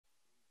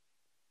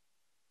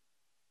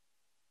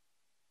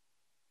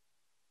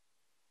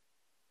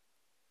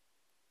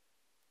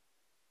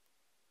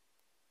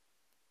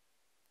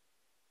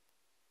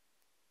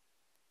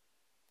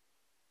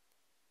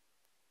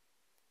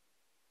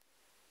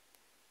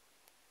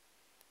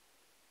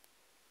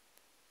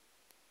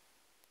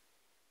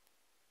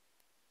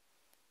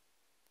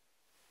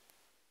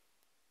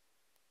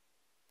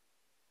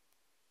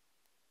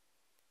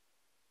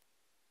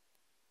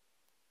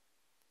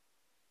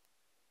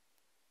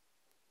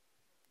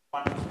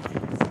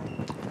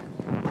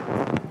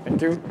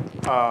Thank you.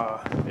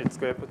 It's a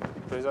great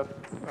pleasure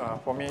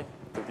for me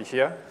to be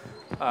here.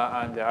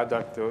 And I'd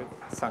like to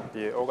thank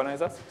the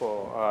organizers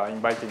for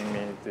inviting me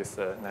to this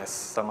nice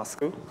summer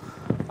school.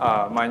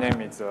 My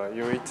name is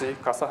Yuichi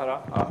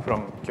Kasahara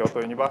from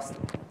Kyoto University,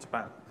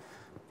 Japan.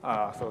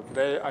 So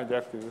today I'd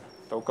like to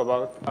talk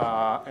about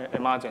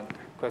emergent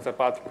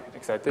quasiparticle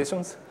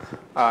excitations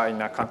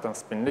in a quantum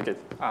spin liquid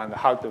and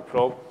how to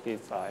probe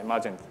these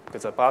emergent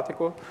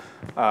quasiparticle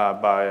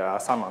by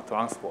thermal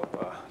transport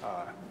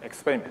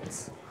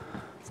experiments.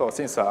 So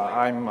since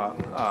I'm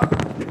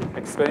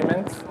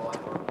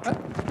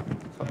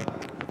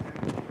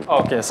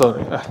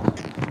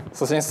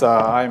so since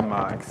I'm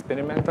an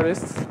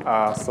experimentalist,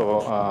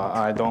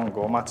 I don't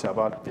go much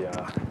about the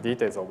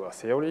details of the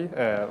theory.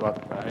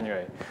 But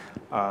anyway,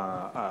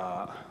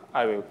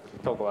 I will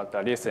talk about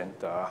the recent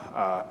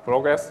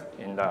progress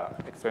in the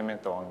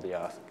experiment on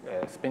the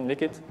spin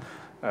liquid.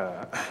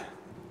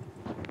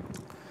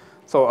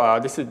 So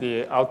this is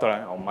the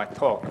outline of my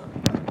talk.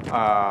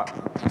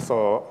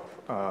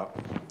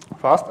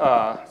 First,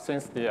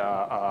 since the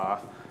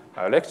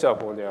lecture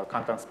for the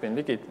quantum spin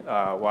liquid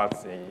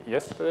was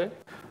yesterday,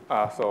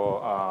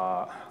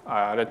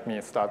 let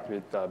me start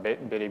with a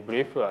very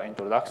brief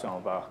introduction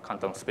of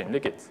quantum spin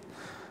liquids.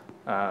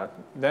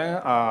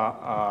 Then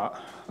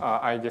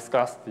I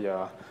discussed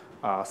the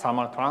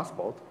thermal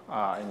transport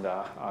in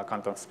the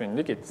quantum spin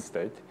liquid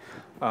state,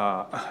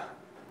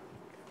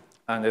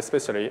 and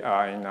especially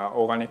in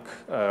organic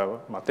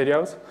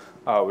materials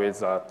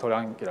with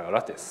triangular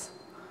lattice.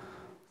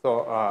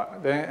 So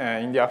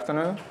then in the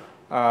afternoon,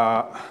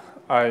 I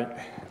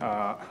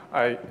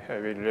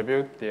will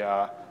review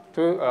the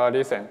two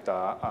recent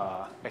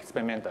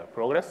experimental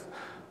progress.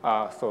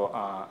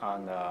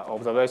 And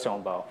observation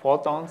of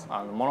photons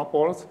and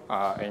monopoles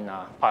in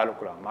a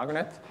pyroclar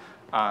magnet,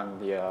 and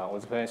the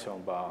observation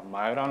of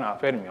Majorana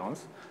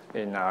fermions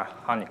in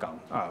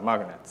honeycomb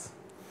magnets.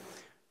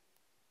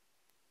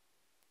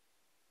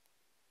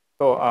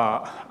 So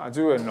as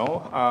you will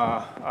know,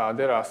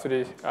 there are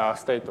three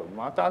states of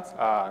matters: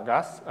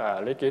 gas,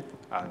 liquid,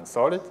 and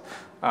solid.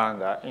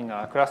 And in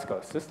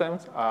classical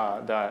systems,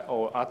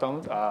 all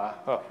atoms are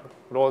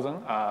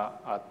frozen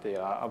at the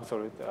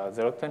absolute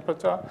zero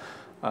temperature,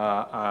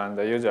 and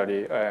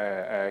usually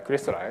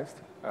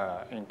crystallized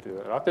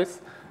into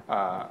lattice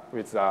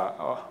with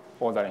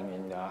ordering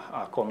in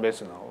a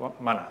conventional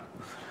manner.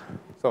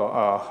 So,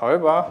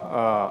 however,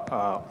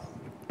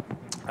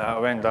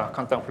 when the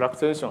quantum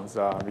fluctuations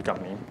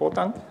become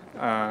important,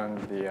 and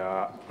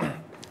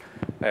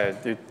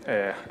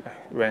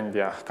when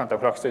the quantum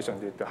fluctuation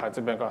due to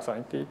Heisenberg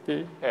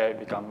uncertainty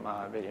become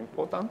very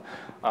important,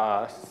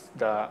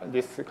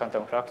 this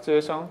quantum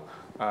fluctuation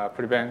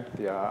prevent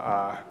the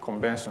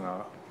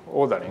conventional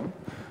ordering,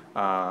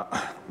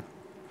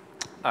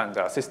 and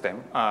the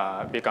system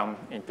become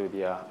into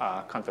the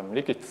quantum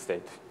liquid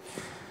state.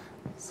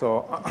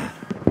 So.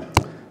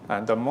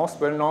 And the most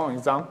well-known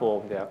example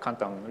of the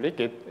quantum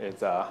liquid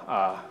is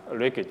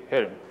liquid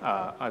helium,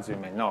 as you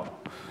may know.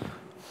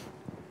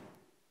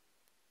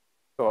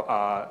 So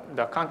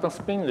the quantum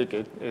spin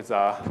liquid is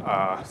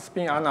a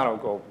spin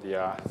analog of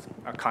the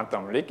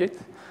quantum liquid.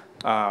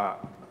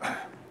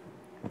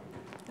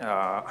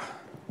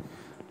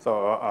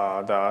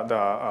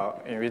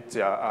 In which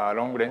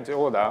long-range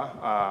order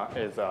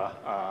is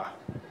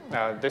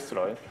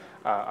destroyed.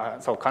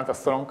 So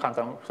strong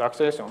quantum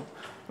fluctuation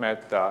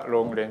made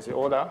long-range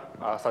order,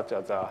 such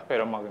as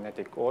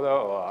ferromagnetic order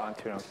or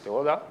antiferromagnetic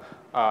order,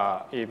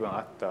 even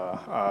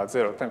at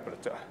zero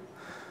temperature.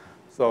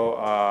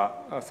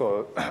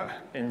 So,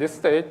 in this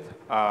state,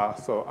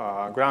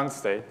 ground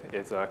state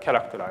is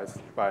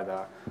characterized by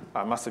the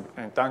massive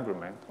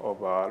entanglement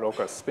of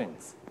local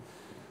spins.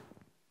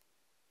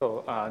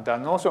 So, the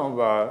notion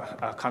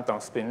of quantum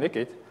spin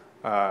liquid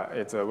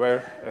is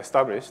well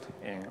established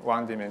in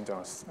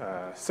one-dimensional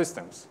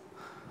systems.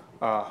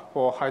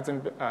 For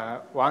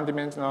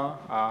one-dimensional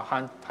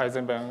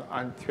Heisenberg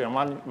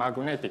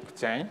antiferromagnetic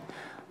chain,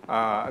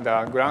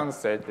 the ground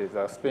state is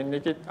a spin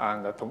liquid,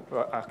 and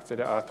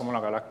actually a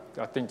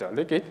Tomonaga-Rattinger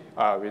liquid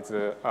with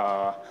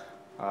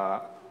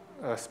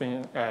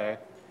spin,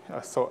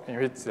 in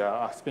which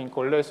a spin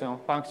correlation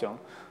function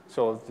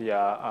shows the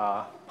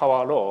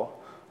power law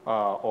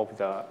of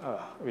the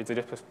with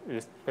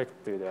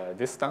respect to the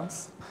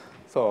distance.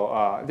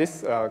 So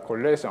this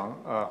correlation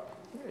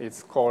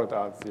is called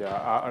as the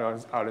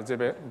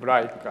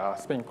algebraic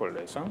spin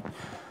correlation.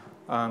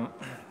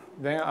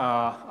 Then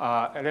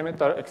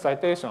elemental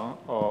excitation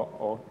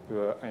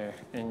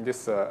in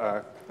this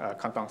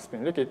quantum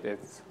spin liquid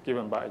is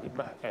given by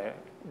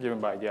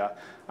the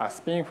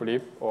spin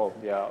flip of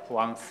the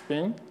one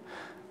spin,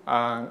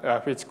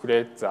 which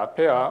creates a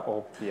pair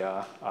of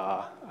the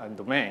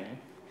domain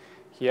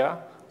here,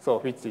 so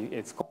which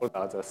is called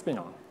as a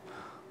spinon.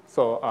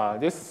 So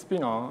this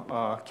spinon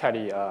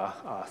carry a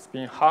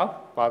spin half,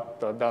 but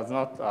does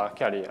not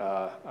carry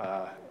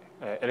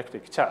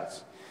electric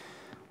charge.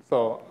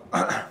 So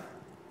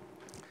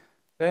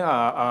then,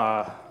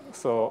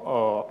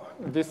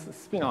 this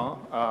spinon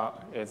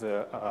is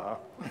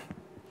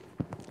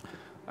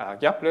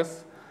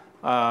gapless,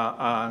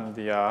 and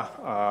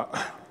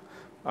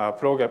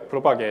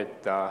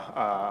propagate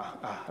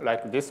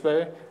like this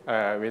way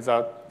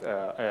without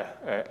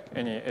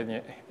any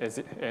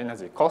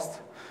energy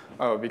cost,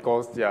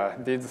 because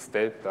these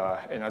states are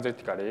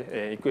energetically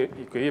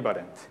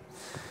equivalent.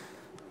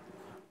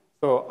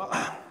 So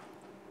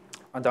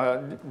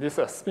this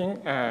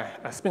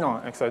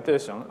spin-on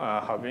excitation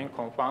have been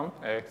confirmed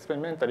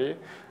experimentally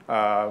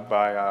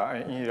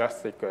by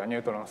inelastic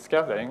neutron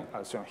scattering,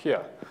 as shown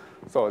here.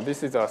 So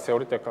this is a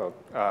theoretical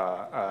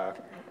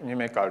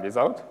numerical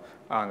result,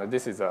 and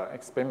this is an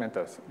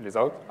experimental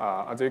result.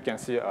 As you can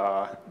see,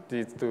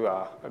 these two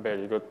are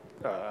very good,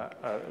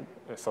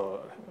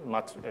 so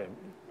match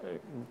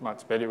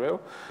very well.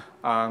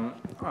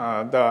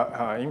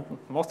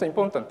 Most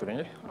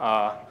importantly,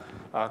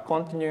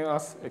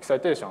 continuous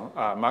excitation,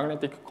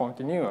 magnetic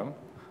continuum,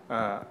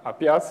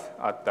 appears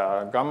at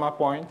the gamma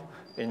point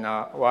in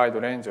a wide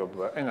range of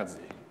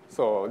energy.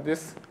 So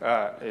this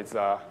is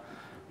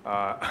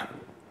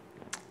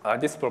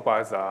this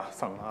provides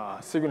some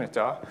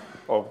signature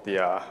of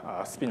the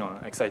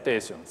spin-on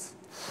excitations.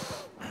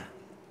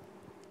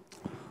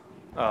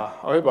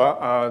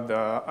 However,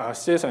 the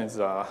situation is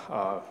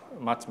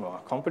much more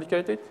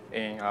complicated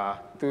in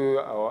 2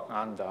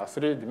 and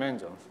 3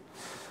 dimensions.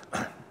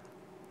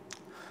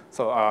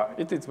 So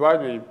it is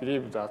widely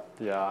believed that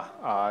the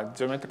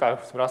geometrical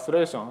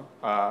frustration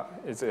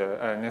is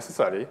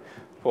necessary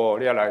for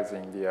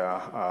realizing the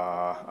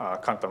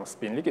quantum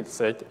spin liquid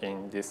state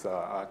in these 2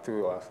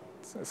 or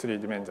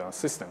 3-dimensional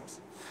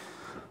systems.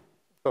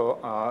 So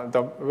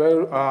the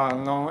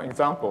well-known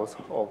examples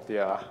of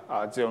the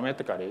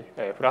geometrically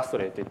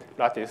frustrated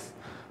lattice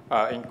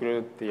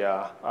include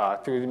the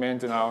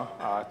 2-dimensional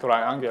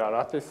triangular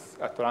lattice,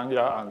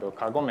 triangular and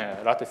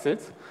Kagome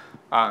lattices,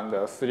 and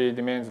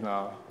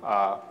 3-dimensional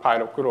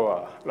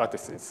pyrochlore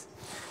lattices.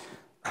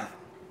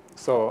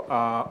 So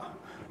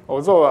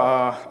although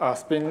a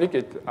spin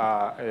liquid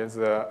is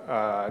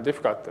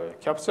difficult to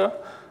capture,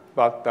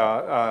 but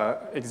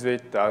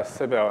exhibit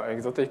several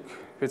exotic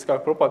physical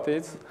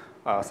properties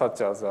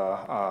such as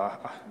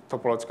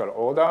topological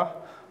order,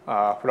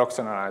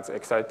 fractionalized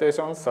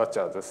excitations such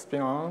as the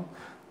spin-on,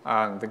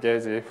 and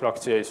gauge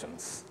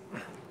fluctuations.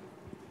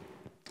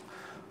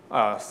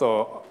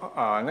 So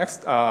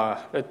next,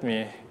 let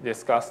me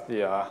discuss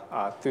the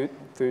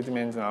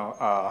two-dimensional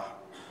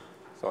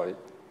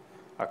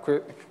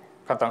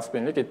quantum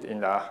spin liquid in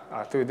the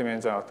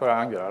 2-dimensional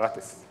triangular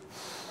lattice.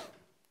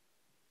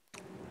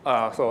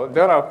 So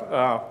there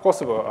are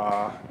possible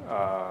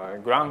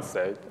ground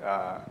state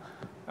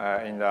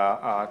in the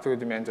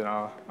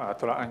 2-dimensional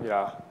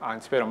triangular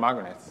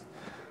antiferromagnets.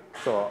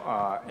 So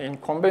in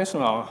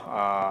conventional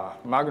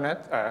magnet,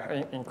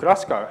 in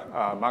classical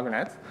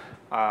magnets,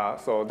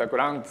 so the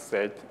ground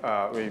state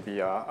will be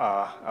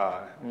a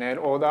nail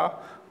order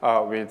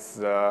with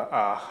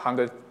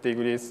 100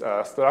 degrees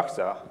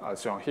structure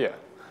as shown here.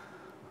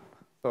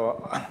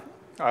 So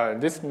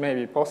this may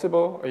be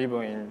possible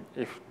even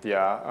if the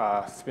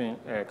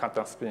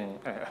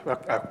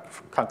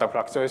quantum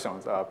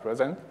fluctuations are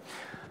present.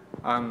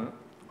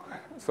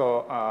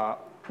 So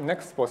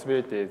next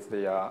possibility is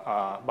the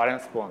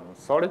valence bond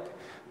solid,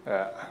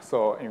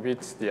 so in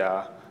which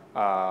the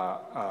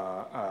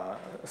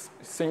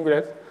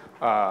singlet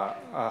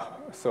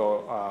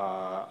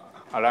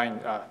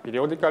aligned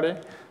periodically,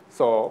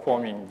 so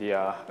forming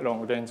the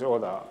long range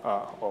order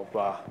of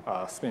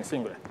spin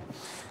singlet.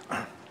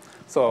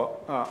 So,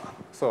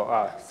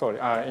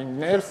 in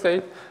nail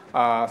state,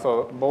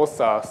 so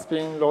both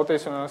spin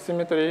rotational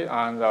symmetry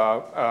and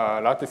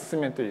lattice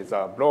symmetries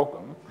are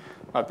broken.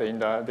 But in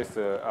this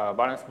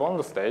valence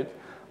bond state,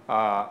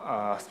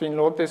 spin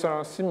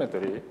rotational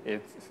symmetry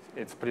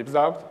is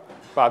preserved,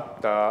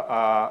 but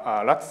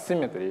lattice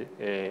symmetry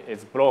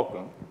is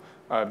broken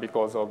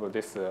because of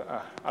this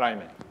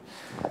alignment.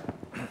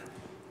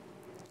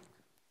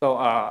 So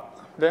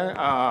then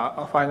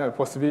a final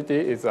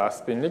possibility is a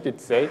spin liquid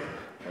state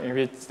in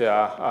which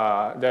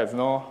there is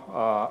no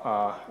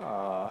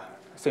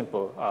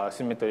simple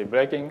symmetry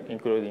breaking,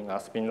 including a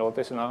spin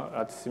rotational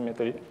lattice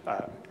symmetry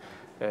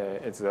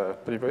is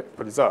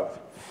preserved.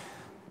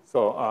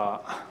 So,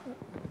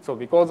 so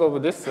because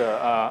of this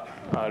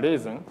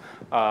reason,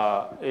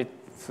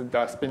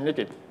 the spin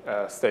liquid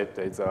state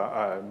is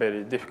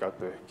very difficult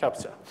to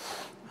capture.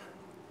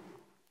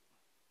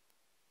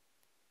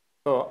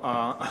 So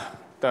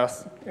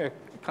the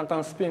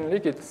quantum spin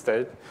liquid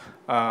state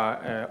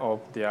of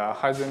the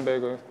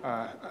Heisenberg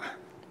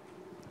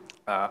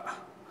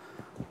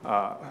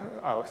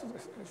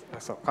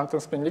so quantum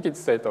spin liquid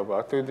state of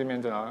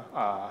 2-dimensional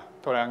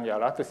triangular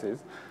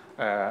lattices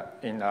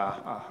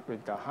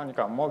with the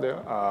honeycomb model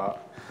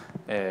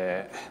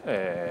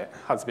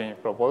has been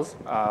proposed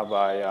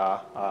by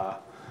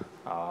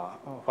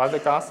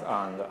Fazekas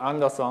and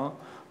Anderson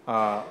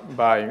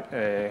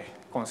by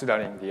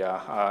considering the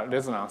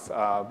resonance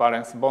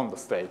valence bond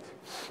state.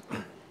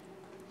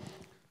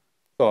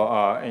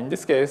 So in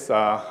this case,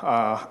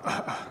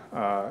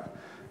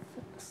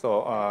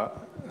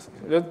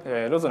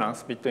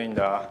 resonance between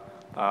the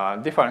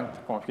different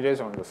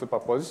configurations of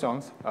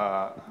superpositions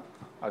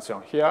as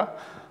shown here.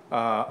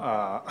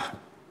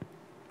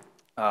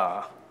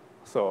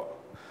 So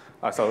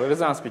the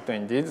resonance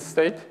between these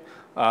states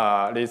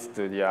leads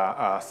to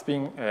the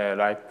spin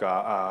like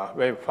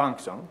wave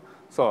function,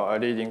 so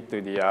leading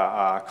to the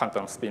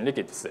quantum spin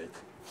liquid state.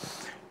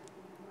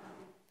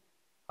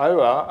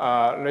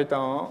 However, later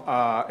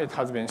on, it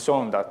has been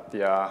shown that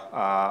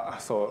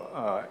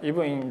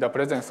even in the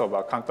presence of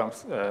quantum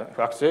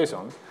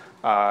fluctuations,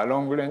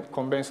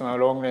 conventional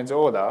long-range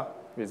order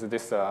with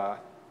this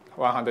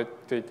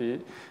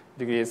 120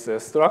 degrees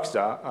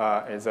structure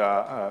is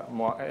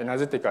more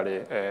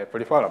energetically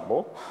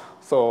preferable.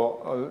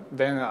 So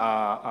then,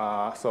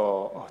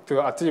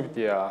 to achieve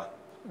to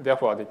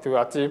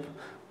achieve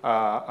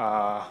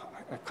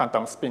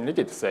quantum spin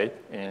liquid state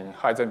in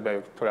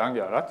Heisenberg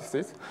triangular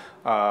lattices,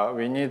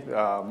 we need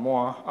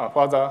more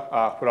further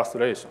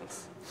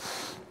fluctuations.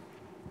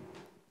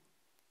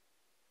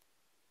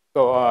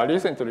 So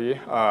recently,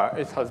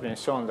 it has been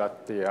shown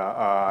that the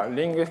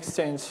ring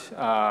exchange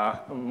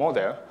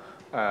model,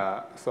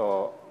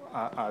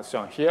 as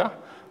shown here,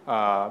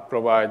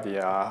 provide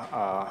the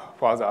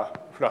further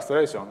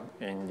frustration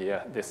in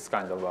this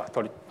kind of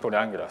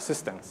triangular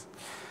systems.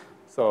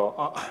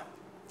 So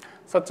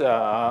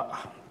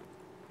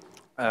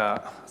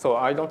so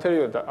I don't tell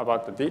you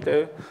about the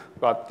detail,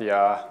 but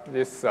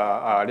this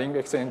ring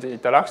exchange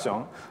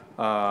interaction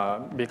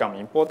become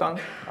important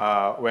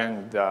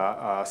when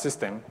the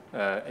system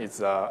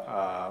is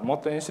a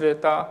Mott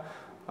insulator,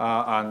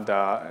 and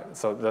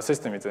so the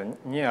system is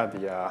near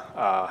the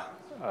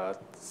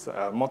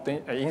Mott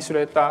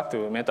insulator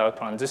to metal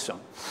transition.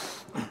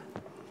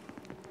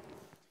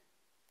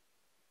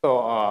 So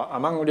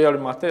among real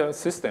material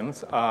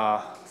systems,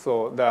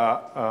 so the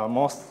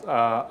most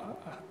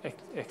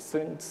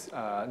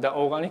the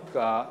organic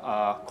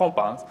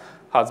compounds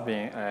has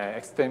been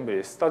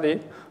extensively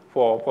studied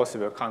for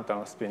possible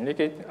quantum spin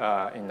liquid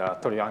in the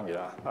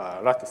triangular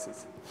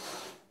lattices.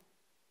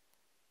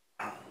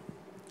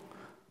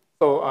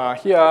 So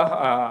here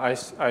I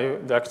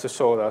would like to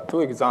show the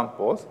two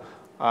examples.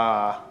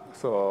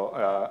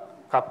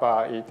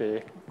 Kappa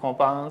ET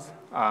compounds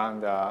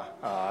and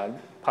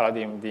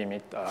palladium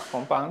DMIT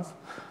compounds.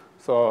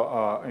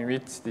 So in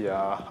which the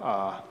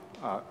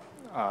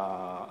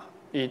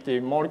ET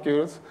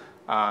molecules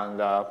and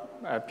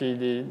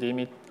PD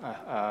DMIT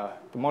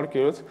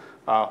molecules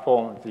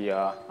form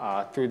the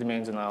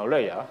two-dimensional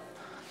layer.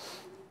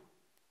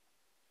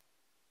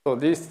 So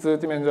these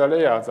two-dimensional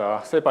layers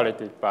are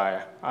separated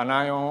by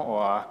anion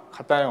or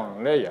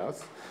cation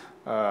layers.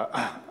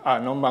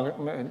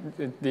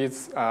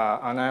 These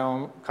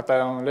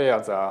anion-cation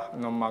layers are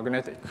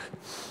non-magnetic.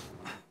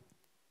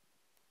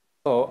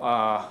 So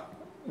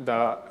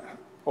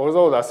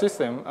although the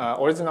system,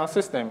 original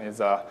system is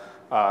a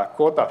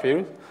quarter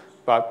field,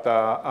 but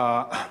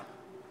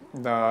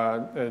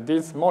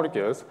these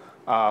molecules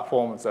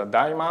form the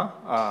dimer,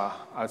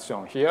 as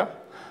shown here.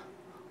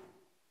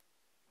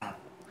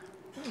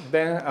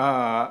 Then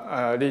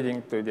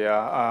leading to the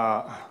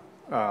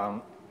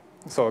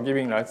so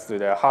giving rise to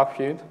the half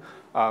field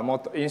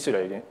Mott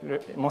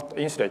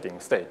insulating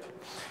state.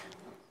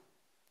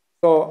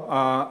 So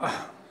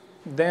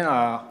then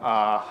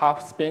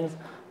half spins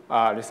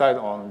reside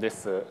on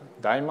this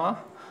dimer,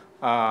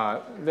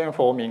 then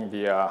forming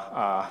the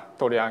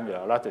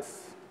triangular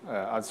lattice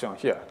as shown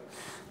here.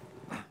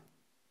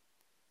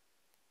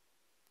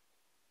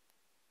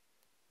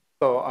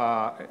 So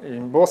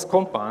in both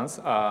compounds,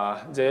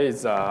 J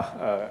is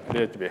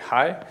relatively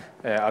high,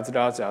 as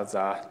large as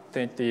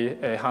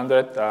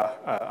 2000.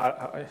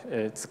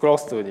 It's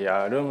close to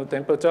the room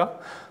temperature.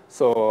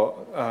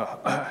 So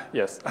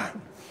yes.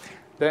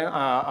 Then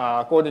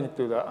according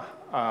to the,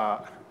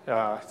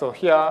 so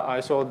here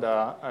I showed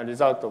the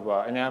result of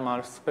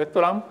NMR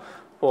spectrum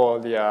for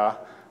the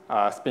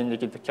spin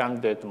liquid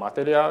candidate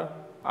material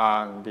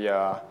and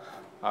the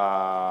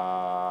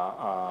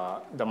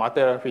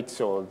material which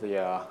shows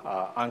the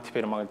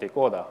antiferromagnetic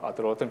order at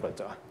low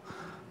temperature.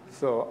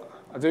 So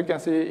as you can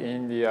see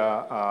in the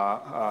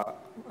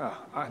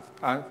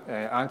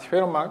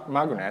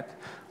antiferromagnet,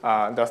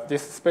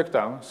 this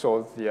spectrum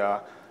shows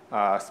the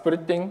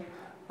splitting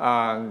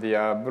and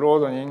the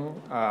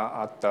broadening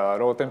at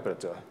low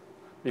temperature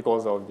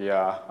because of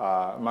the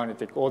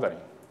magnetic ordering.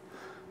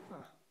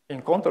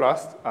 In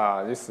contrast,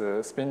 this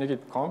spin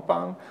liquid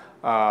compound,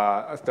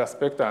 the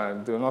spectra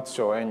do not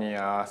show any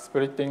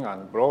splitting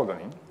and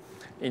broadening,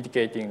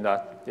 indicating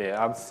that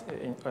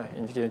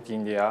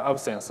indicating the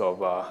absence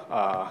of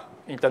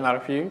internal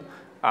field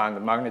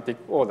and magnetic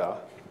order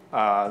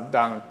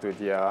down to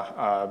the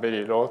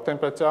very low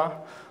temperature,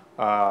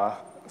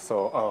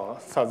 so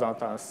 1,000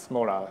 times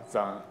smaller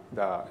than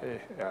the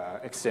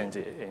exchange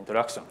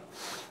interaction.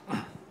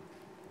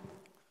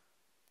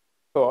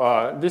 So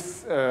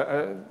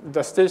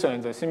the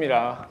situation is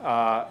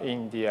similar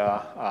in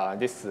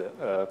this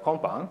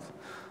compound.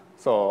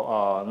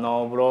 So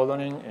no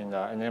broadening in the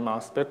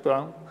NMR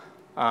spectrum,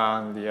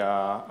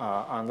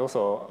 and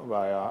also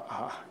by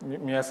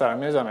MSR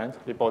measurement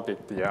reported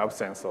the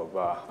absence of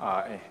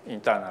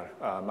internal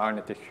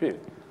magnetic field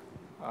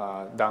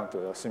down to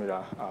the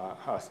similar,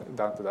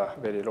 down to the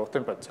very low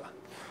temperature.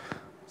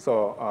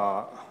 So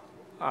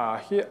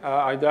here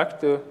I'd like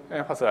to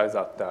emphasize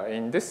that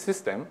in this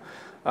system,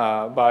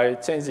 by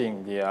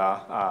changing the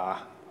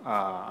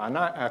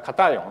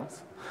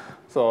cations,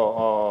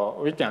 so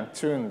we can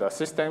tune the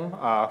system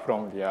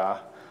from the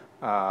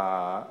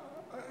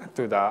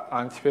to the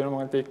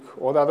antiferromagnetic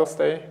ordered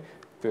state,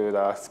 to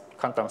the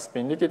quantum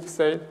spin liquid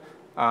state,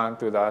 and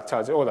to the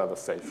charge ordered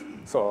state.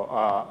 So,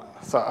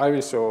 so I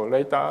will show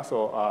later.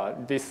 So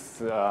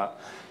this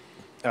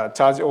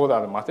charge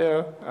ordered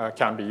material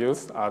can be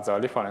used as a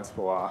reference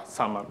for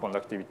thermal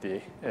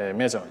conductivity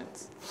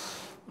measurements.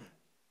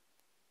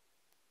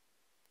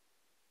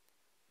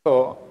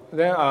 So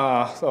then,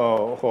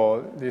 so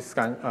for this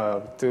kind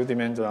of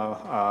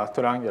two-dimensional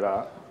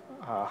triangular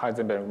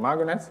Heisenberg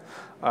magnets,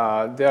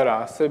 there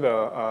are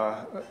several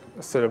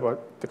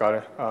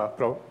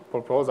theoretical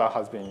proposals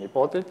has been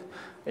reported,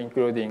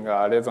 including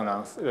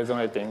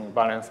resonating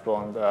valence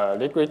bond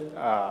liquid,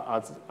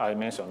 as I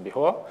mentioned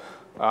before,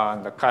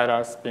 and the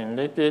chiral spin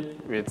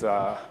liquid with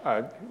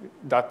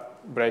that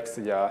breaks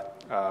the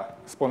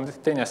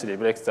spontaneously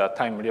breaks the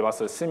time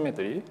reversal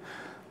symmetry,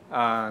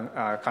 and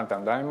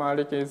quantum dimer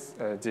liquids,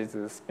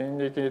 G2 spin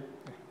liquid,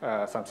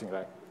 something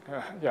like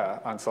yeah,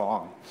 and so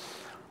on.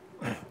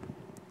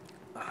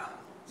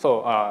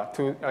 So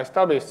to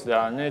establish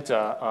the nature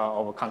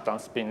of quantum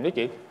spin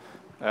liquid,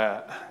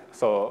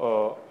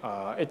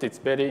 it is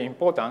very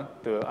important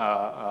to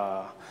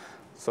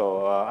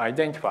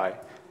identify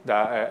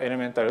the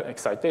elemental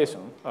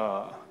excitation.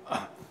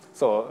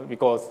 So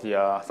because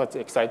such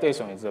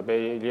excitation is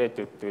very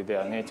related to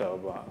the nature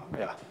of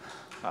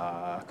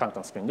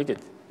quantum spin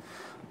liquid.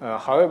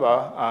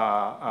 However,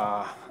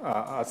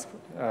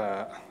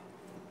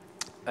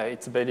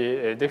 it's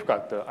very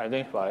difficult to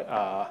identify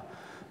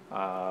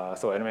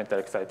elemental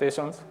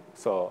excitations.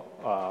 So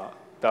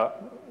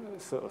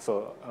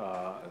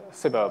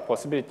several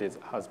possibilities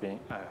has been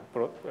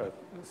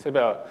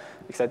several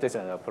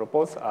excitations are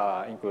proposed,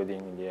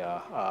 including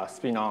the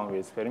spin-on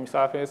with Fermi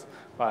surface,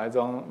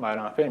 Poisson,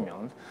 Majorana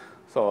fermions.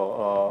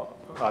 So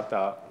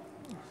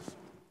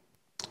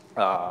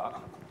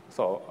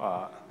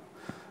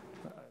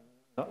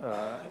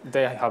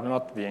they have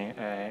not been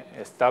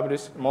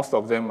established. Most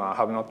of them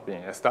have not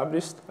been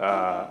established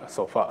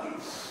so far.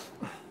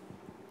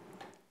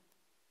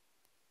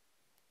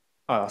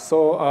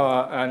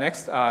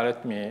 Next,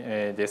 let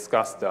me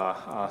discuss the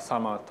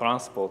thermal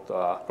transport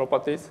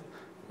properties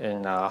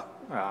in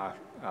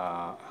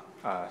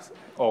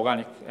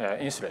organic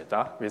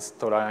insulator with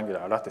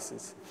triangular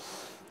lattices.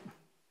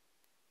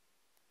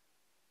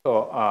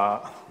 So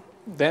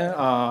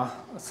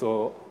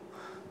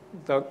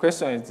the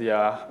question is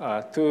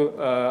to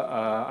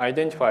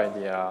identify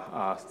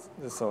the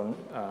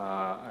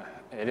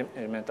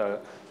elemental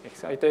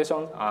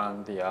excitation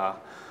and the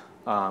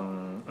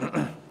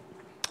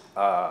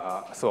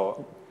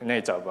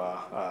nature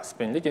of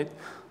spin liquid.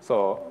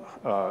 So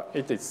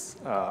it is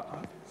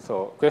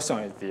question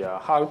is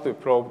how to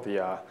probe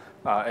the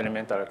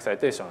elemental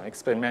excitation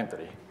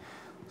experimentally.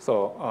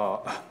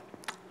 So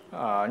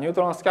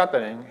neutron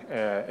scattering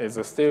is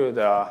still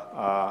the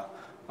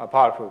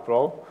powerful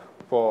probe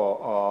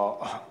for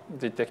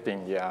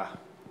detecting the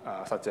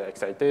such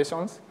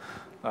excitations,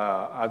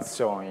 as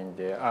shown in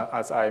the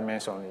as I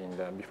mentioned in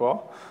the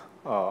before.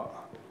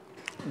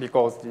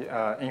 Because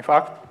in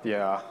fact,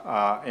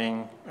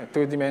 in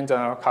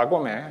two-dimensional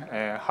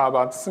Kagome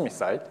Harvard-Smith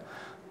site,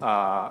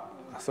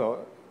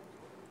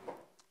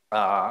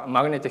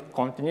 magnetic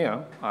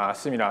continuum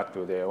similar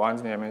to the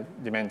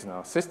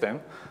one-dimensional system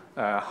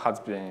has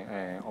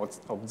been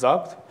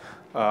observed,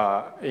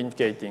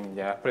 indicating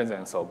the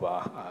presence of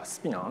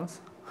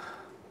spin-ons.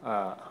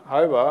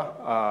 However,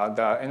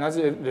 the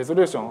energy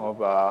resolution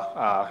of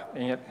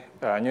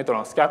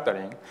neutron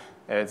scattering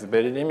is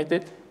very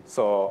limited.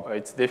 So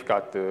it's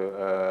difficult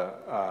to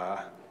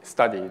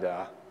study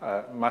the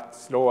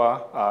much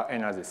lower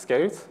energy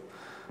scales.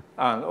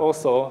 And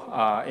also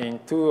in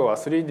two- or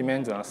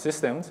three-dimensional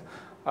systems,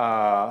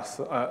 so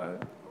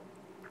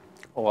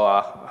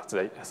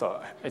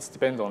it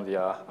depends on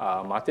the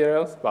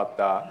materials, but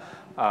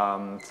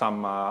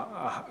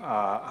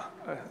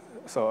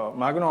so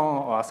magnon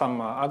or some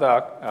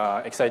other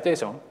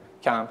excitation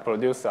can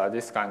produce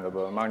this kind of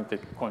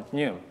magnetic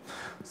continuum.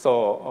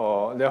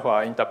 So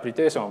therefore,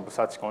 interpretation of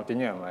such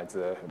continuum is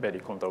very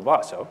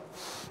controversial.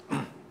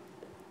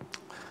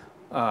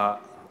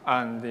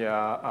 And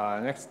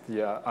next,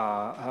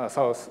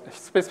 so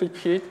specific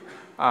heat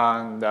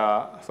and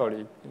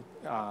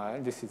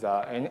this is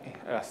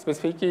a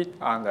specific heat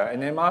and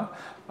NMR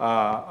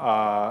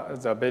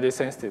the very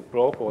sensitive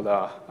probe for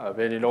the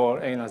very low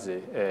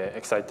energy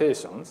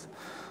excitations.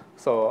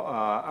 So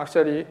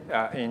actually,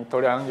 in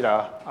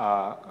triangular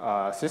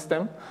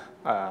system,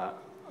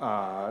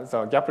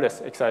 the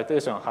gapless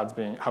excitation have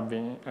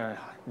been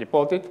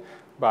reported,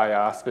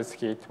 by specific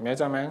heat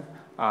measurement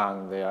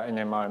and the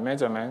NMR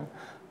measurement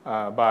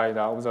by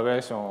the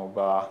observation of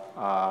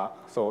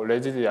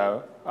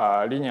residual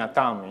linear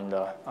term in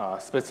the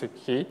specific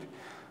heat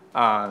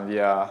and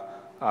the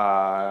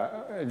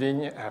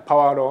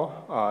power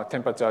law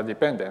temperature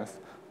dependence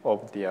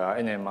of the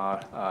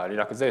NMR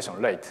relaxation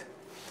rate.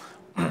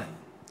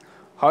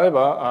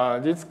 However,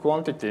 these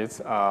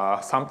quantities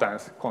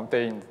sometimes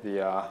contain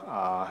the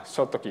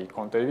Schottky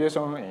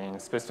contribution in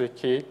specific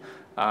heat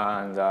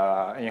and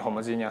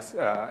inhomogeneous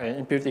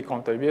impurity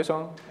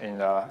contribution in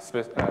the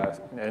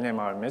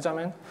NMR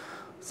measurement.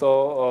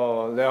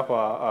 So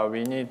therefore,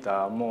 we need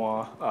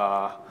more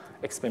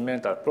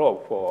experimental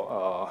probe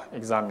for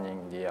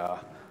examining the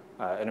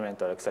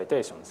elemental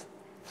excitations.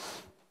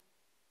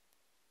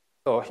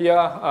 So here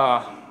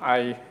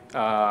I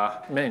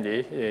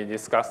mainly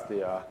discuss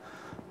the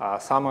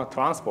thermal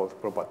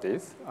transport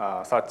properties,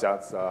 such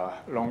as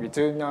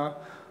longitudinal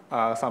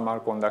thermal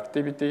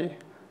conductivity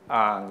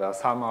and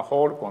thermal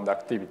hole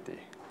conductivity.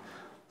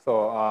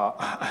 So,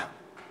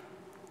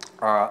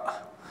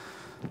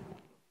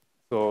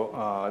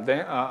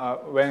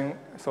 when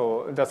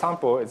the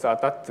sample is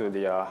attached to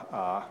the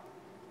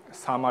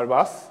thermal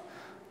bus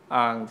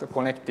and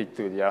connected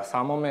to the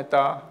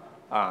thermometer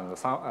and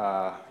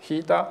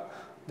heater,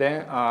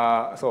 then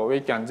so we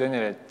can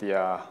generate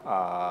the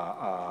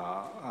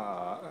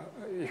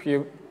if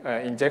you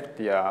inject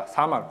the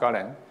thermal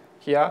current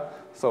here,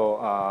 so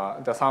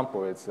the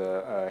sample is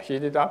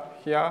heated up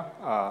here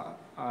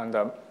and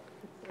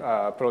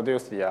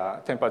produce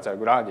the temperature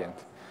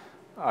gradient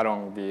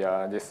along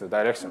the this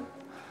direction.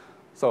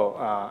 So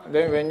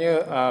then when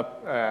you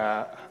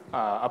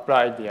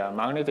apply the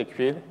magnetic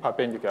field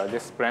perpendicular to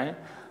this plane,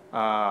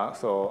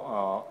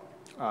 the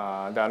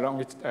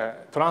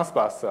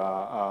transverse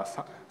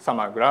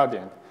thermal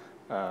gradient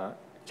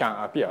can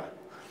appear.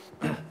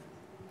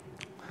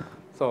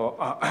 So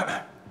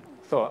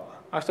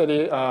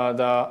actually,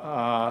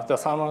 the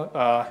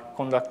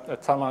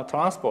thermal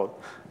transport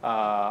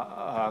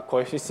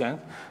coefficient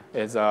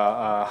is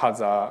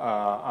has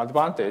an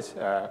advantage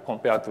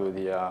compared to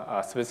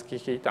the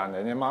specific heat and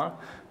NMR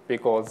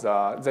because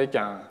they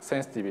can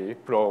sensitively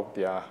probe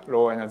the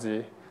low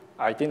energy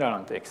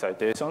itinerant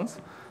excitations.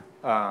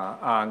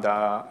 And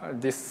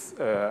these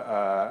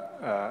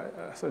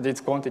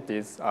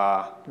quantities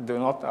do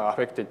not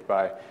affected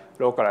by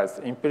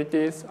localized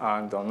impurities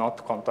and are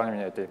not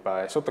contaminated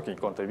by Schottky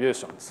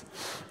contributions.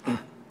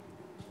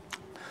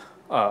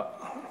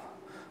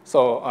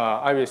 So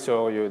I will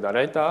show you the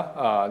later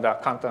the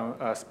quantum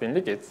spin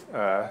liquids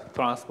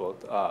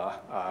transport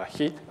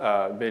heat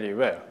very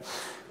well.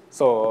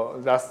 So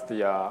thus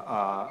the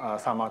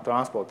thermal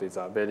transport is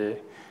a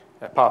very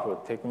powerful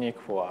technique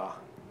for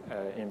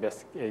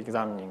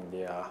examining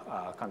the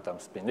quantum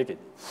spin liquid.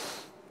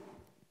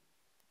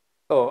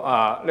 So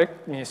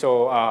let me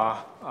show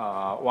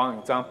one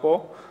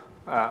example.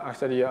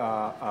 Actually,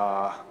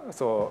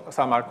 so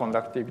thermal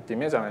conductivity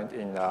measurement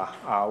in the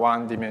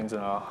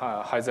one-dimensional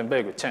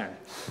Heisenberg chain.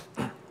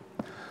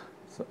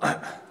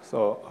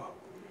 So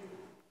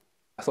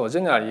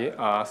generally,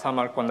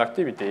 thermal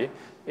conductivity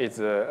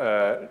is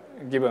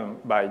given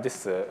by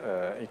this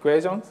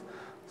equations.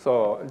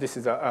 So this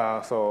is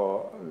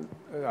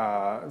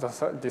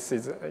this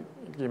is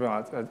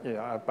given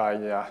by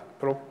the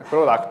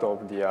product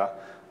of the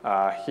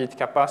heat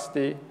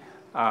capacity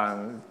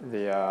and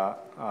the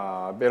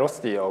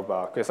velocity of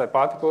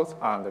quasiparticles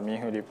and the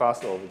mean Fourier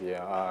path of the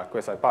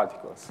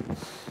quasiparticles.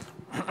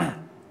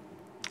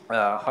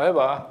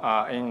 However,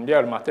 in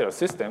real material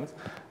systems,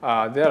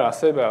 there are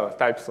several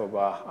types of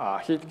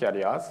heat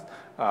carriers,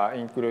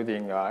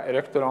 including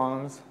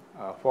electrons,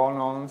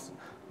 phonons,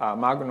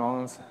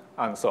 magnons,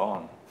 and so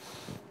on.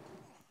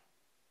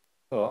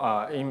 So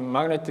in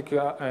magnetic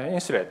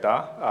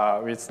insulator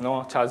with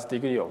no charge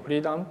degree of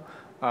freedom,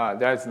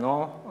 there is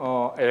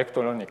no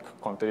electronic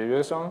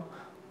contribution,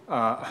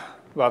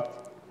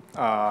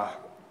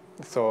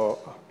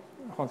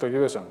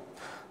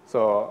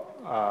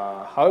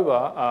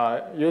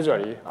 however,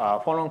 usually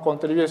phonon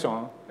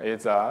contribution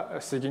is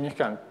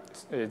significant.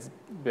 It's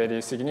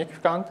very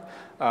significant,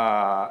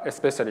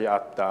 especially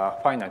at the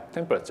finite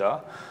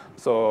temperature.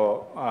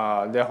 So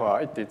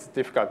therefore, it is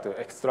difficult to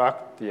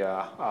extract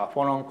the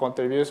phonon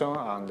contribution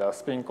and the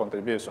spin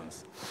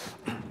contributions.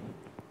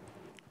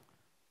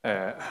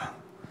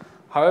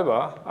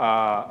 However,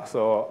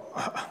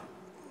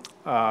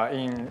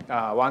 in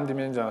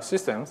one-dimensional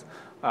systems,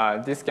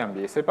 this can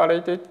be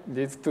separated.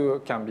 These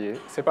two can be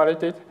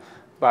separated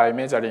by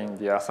measuring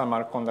the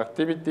thermal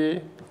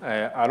conductivity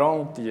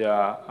along the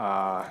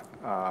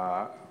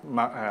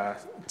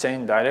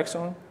chain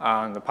direction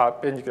and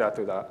perpendicular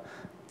to the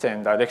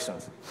chain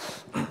directions.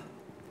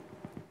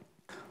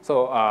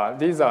 So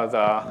these are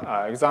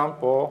the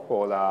example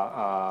for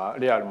the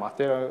real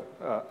material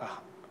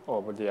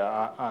of the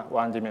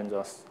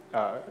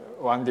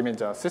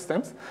one-dimensional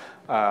systems.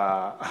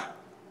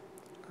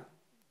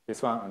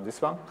 This one and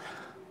this one.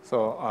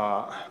 So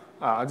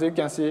as you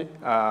can see,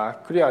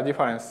 clear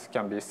difference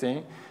can be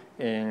seen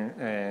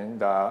in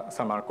the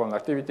thermal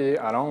conductivity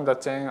along the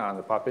chain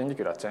and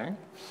perpendicular chain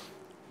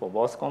for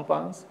both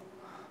compounds.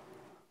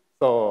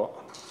 So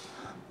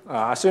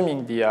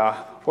assuming the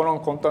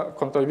phonon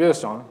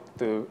contribution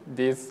to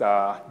these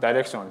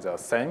directions are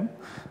same,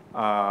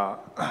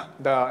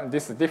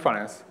 this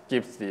difference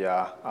gives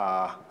the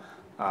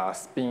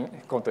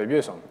spin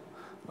contribution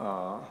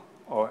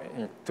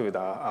to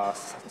the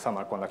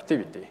thermal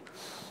conductivity.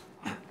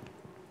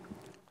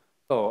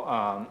 So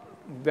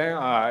then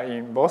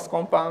in both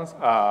compounds,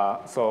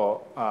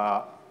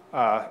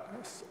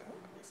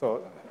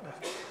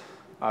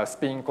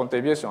 spin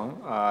contribution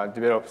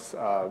develops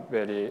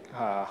very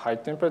high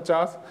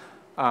temperatures,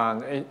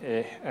 and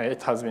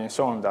it has been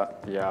shown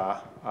that the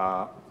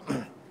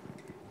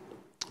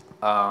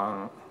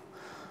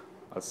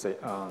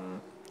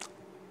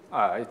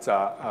it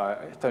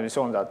has been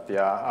shown that the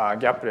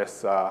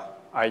gapless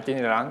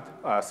itinerant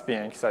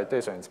spin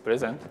excitation is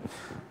present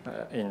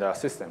in the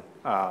system.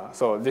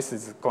 So this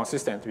is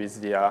consistent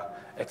with the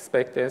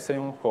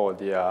expectation for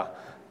the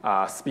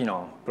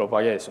spin-on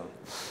propagation.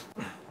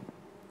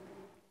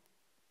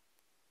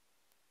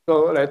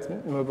 So let's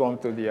move on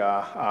to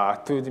the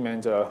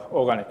two-dimensional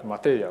organic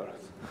materials.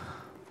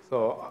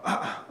 So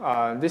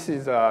this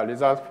is a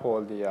result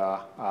for the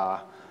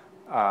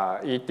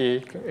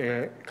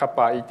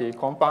kappa ET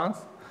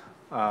compounds.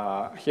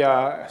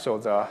 Here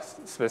shows the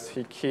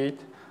specific heat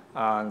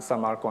and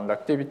thermal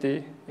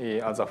conductivity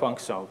as a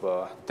function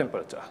of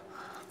temperature.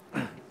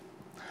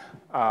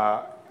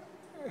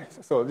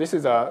 So this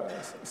is a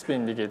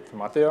spin-rigid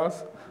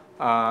materials.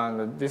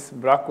 And this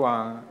black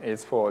one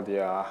is for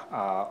the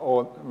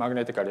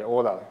magnetically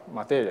ordered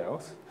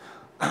materials.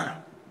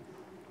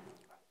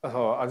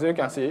 So as you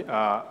can see,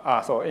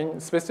 so in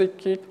specific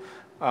heat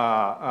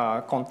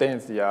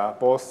contains the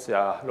both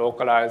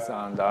localized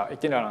and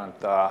itinerant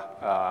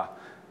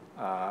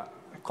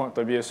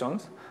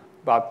contributions,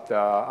 but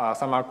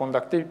thermal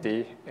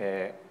conductivity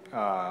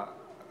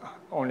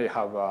only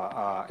have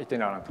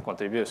itinerant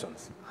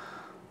contributions.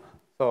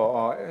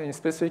 So in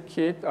specific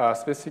heat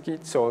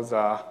shows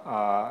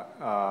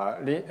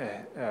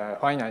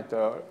finite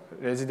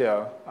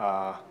residual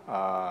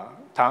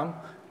term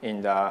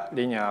in the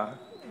linear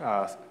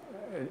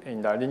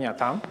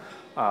term,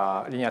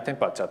 linear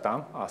temperature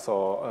term.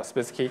 So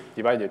specific heat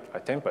divided by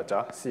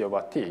temperature, C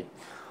over T.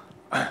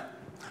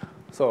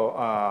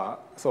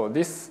 So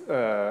this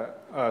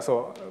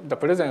so the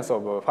presence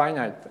of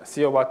finite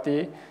C over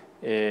T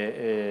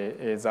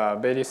is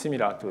very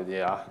similar to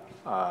the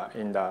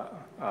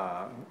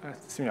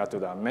similar to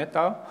the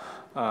metal,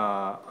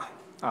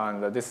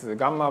 and this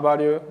gamma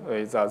value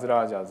is as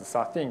large as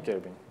 13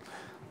 Kelvin.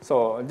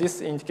 So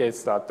this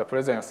indicates that the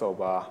presence of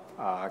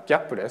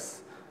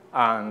gapless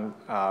and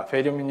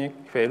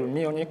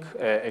fermionic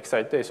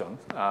excitation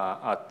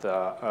at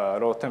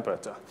low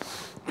temperature.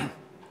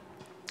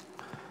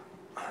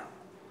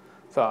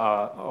 So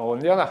on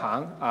the other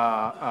hand,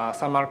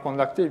 thermal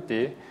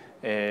conductivity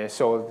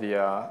shows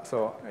the,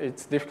 so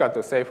it's difficult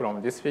to say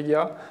from this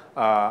figure.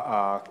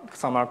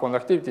 Thermal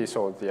conductivity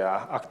shows the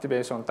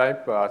activation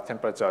type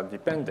temperature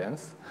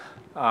dependence,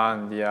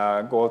 and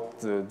go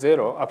to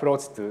zero,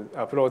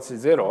 approach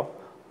zero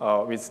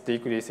with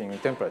decreasing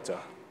temperature.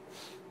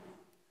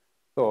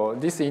 So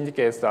this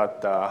indicates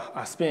that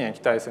spin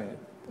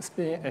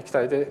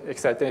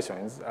excitation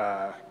is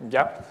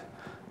gapped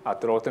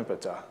at low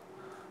temperature.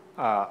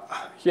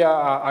 Here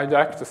I'd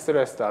like to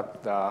stress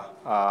that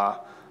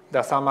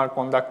the thermal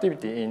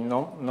conductivity in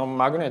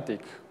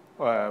non-magnetic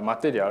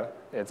material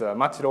is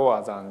much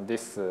lower than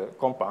this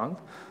compound.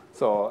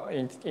 So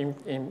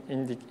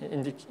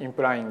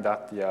implying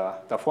that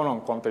the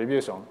phonon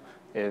contribution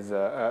is,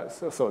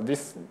 so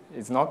this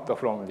is not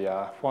from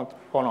the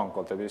phonon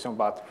contribution,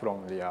 but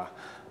from the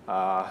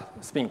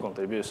spin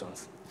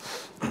contributions.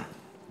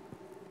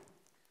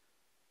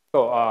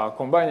 So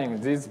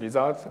combining these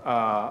results,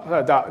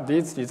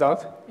 these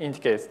results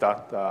indicates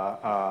that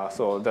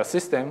so the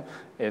system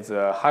is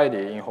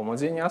highly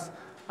inhomogeneous,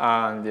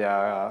 and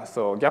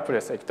so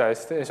gapless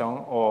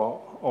excitation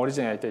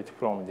originated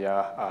from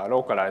the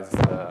localized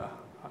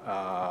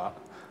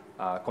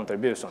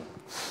contribution.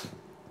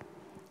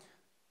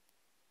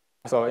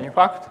 So in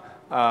fact,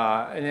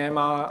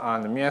 NMR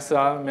and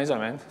MSR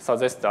measurement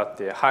suggest that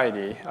the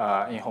highly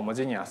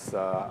inhomogeneous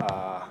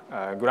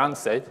ground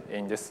state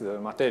in this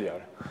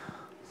material.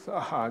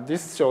 So,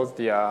 this shows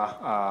the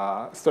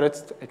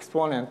stretched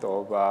exponent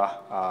of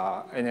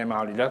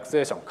NMR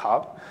relaxation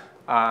curve,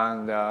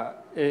 and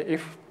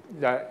if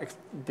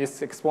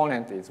this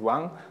exponent is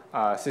 1,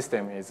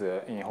 system is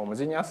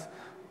inhomogeneous,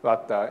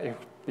 but if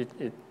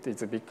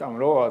it becomes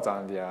lower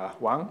than the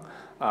 1,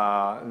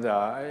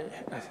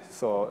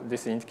 so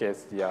this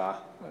indicates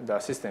the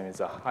system is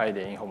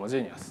highly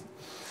inhomogeneous.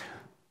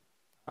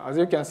 As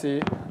you can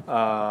see,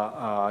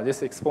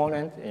 this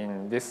exponent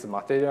in this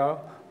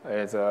material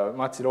is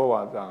much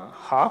lower than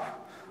half.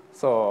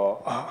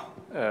 So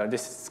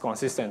this is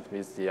consistent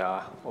with the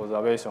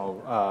observation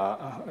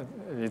of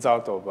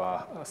result of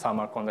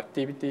thermal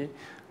conductivity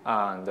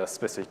and the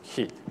specific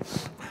heat.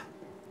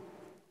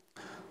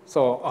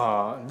 So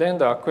then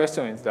the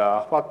question is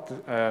what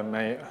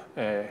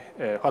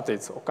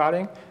is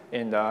occurring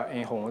in the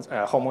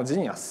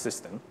homogeneous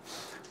system.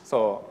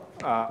 So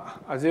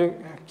as you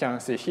can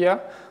see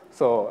here,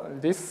 so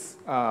this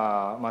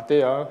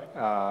material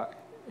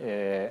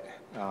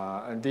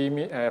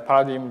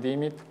paradigm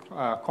dimid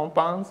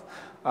compounds,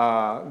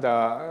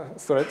 the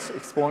stretch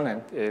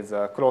exponent is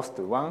close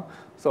to 1,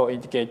 so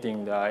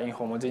indicating the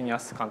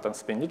inhomogeneous quantum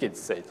spin liquid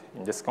state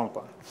in this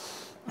compound.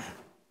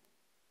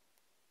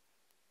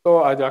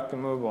 So I'd like to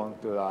move on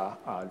to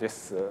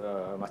this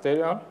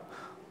material.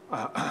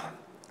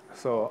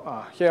 So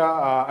here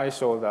I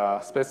show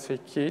the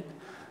specific heat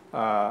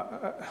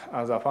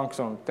as a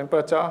function of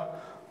temperature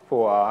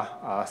for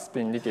a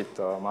spin liquid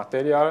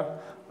material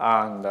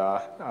and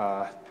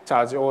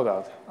charge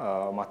ordered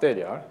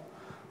material.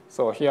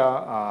 So here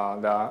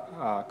the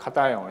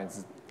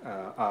cations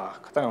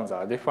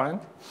are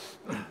different.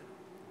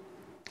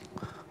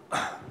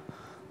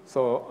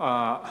 So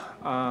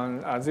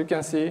and as you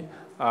can see,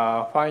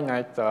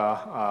 finite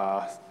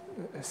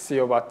C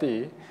over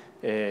T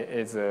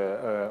is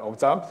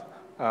observed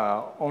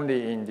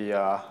only in the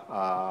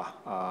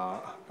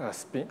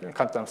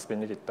quantum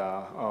spin liquid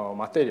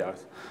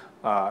materials,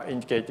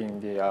 indicating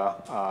the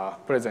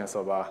presence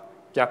of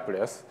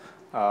gapless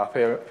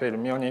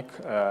fermionic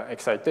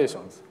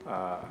excitations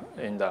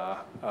in the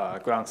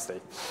ground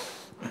state.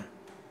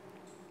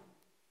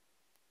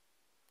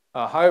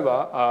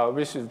 However,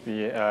 we should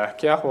be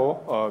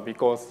careful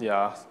because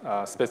the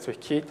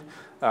specific heat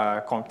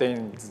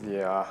contains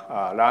the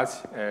large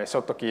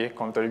Schottky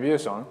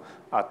contribution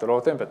at low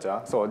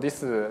temperature. So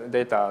this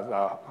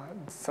data,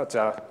 such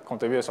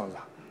contributions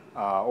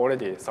are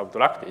already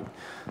subtracted.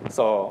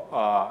 So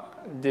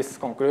this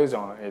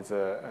conclusion is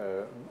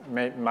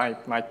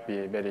might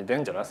be very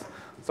dangerous.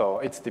 So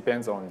it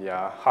depends on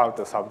the how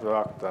to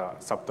subtract the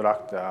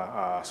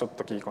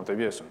Schottky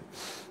contribution.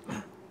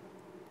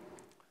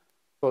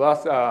 So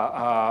that's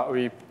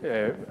the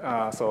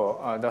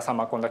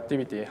summer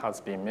conductivity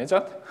has been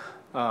measured.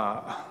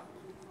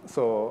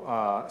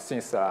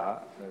 Since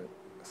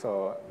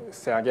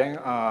say again,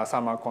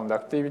 summer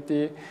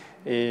conductivity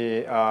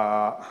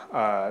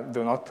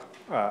do not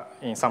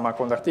in summer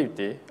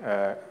conductivity.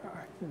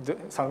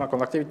 Summer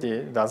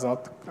conductivity does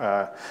not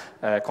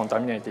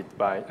contaminated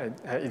by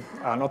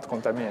are not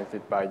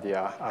contaminated by the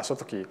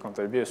Schottky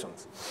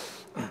contributions.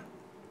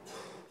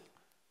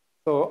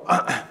 So.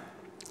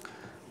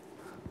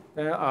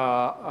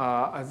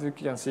 As you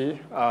can see,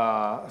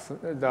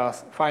 the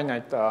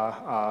finite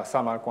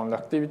summer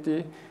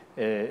conductivity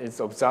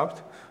is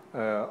observed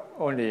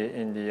only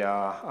in the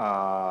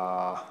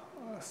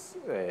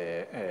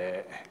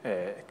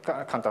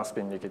quantum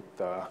spin liquid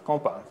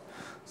compounds.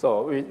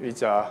 So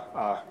which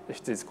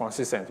is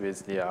consistent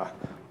with the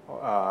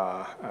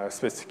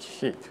specific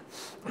heat.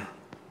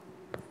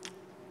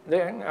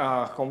 Then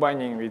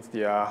combining with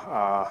the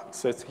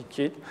specific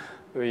heat,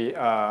 we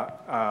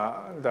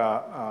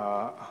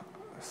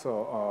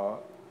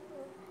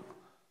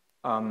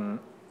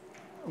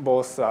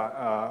both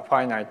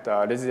finite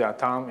residual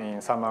term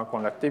in summer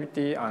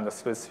conductivity and the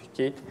specific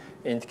heat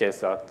indicates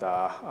that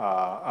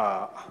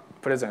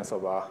presence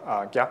of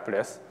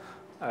gapless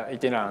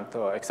itinerant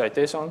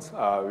excitations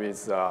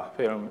with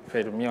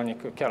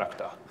fermionic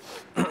character.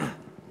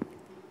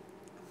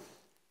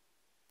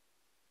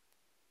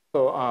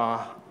 So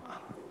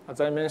as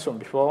I mentioned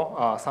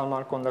before,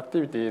 thermal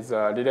conductivity is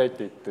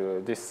related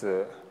to this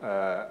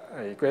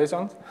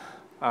equation.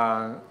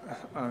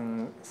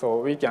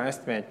 So we can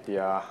estimate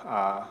the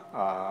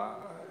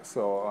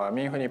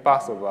mean free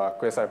path of a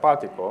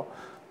quasiparticle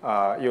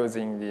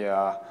using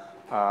the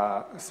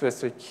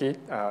specific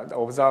heat, the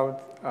observed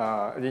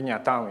linear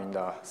term in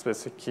the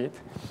specific heat,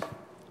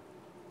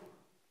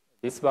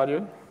 this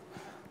value.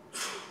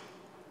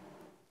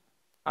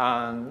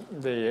 And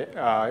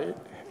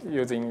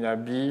using the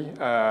B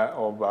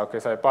of a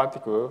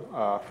quasiparticle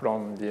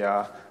from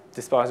the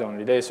dispersion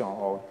relation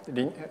of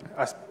V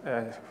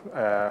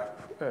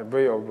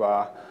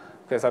of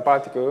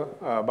quasiparticle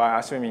by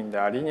assuming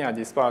the linear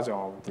dispersion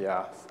of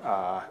the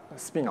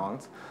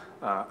spinons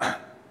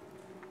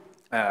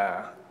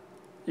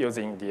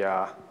using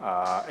the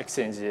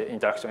exchange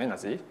interaction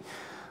energy.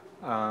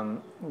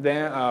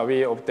 Then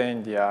we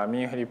obtain the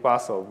mean free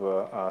path of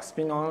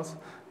spinons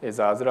is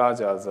as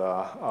large as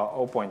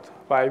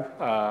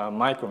 0.5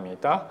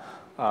 micrometer,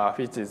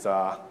 which is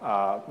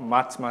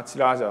much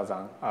larger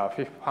than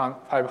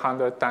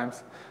 500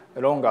 times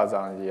longer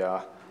than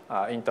the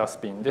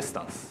interspin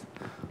distance.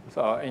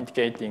 So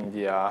indicating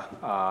the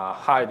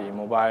highly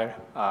mobile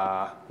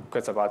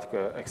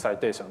quasiparticle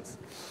excitations.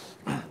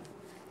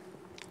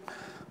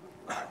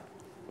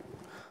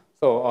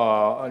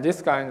 So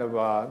this kind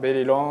of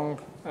very long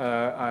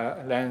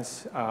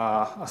length,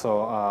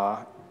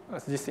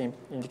 this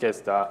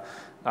indicates the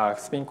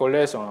spin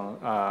correlation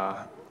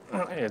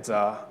is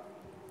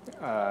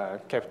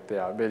kept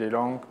a very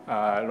long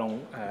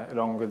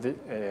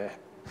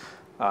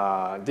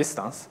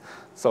distance.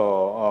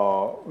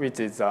 So which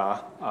is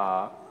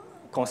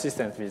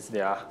consistent with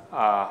their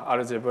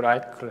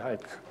algebraic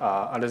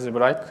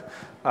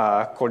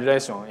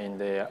correlation in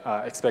the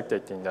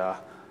expected in the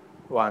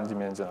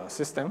one-dimensional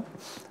system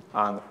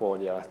and for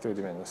the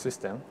two-dimensional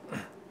system.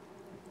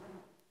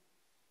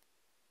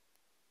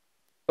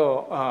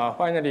 So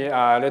finally,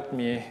 let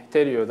me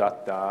tell you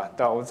that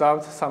the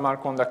observed thermal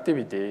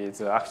conductivity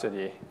is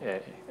actually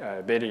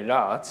very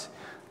large,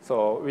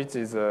 so which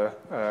is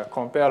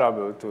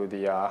comparable to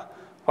the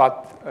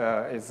what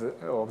is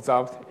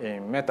observed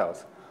in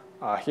metals.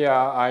 Here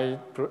I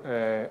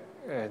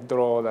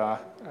draw the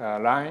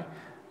line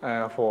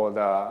for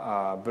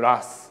the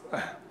brass.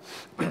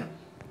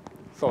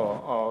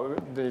 So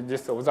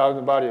this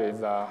observed value is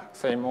the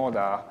same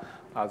order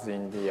as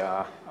in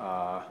the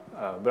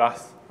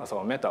brass,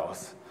 so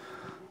metals.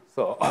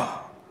 So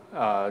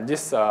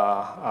this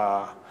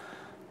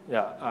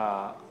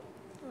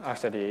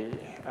actually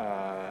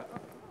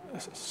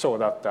show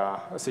that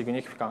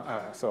significant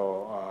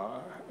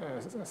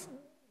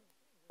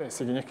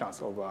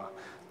significance of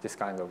this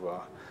kind of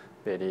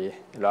very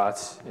large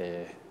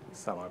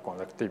thermal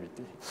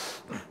conductivity.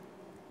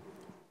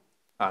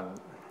 And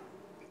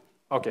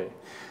okay,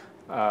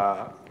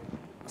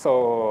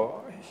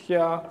 so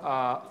here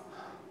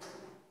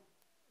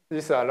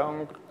this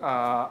long,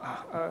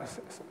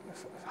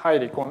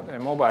 highly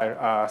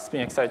mobile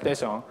spin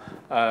excitation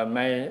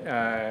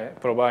may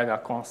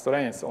provide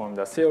constraints on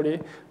the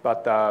theory,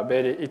 but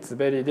it's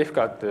very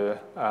difficult to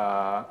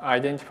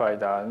identify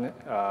the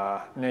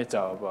nature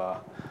of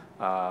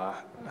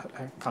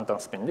quantum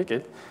spin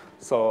liquid.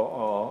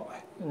 So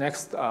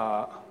next,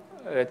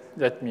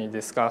 let me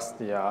discuss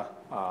the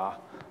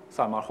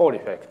thermal Hall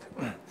effect.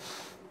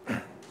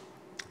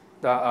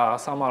 The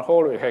thermal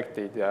Hall effect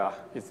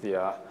is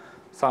the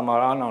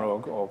thermal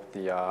analog of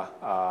the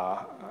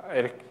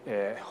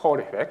Hall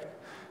effect.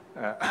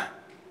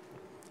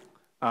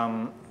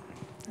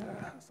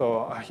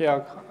 So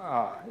here,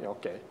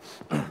 okay.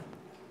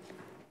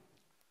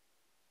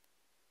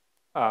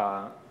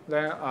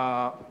 Then,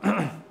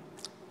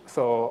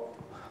 so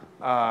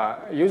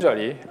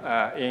usually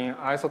in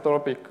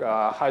isotropic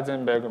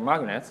Heisenberg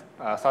magnets,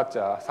 such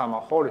a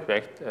thermal Hall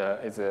effect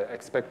is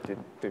expected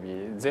to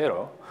be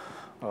 0.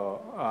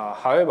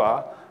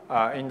 However,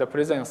 in the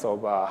presence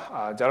of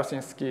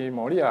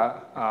Jaroszynski-Moriya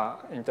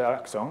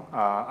interaction,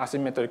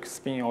 asymmetric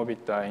spin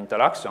orbit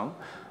interaction,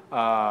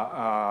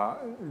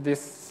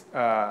 this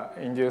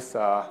induces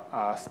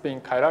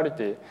spin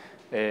chirality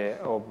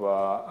of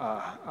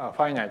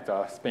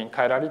finite spin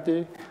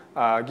chirality,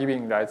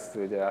 giving rise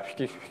to the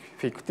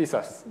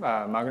fictitious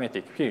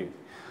magnetic field.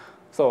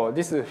 So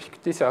this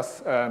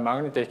fictitious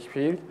magnetic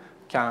field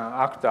can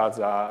act as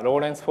a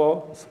Lorentz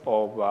force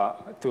of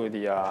to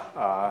the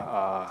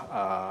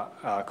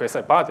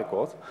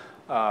quasiparticles,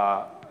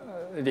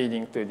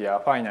 leading to the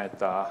finite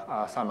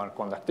thermal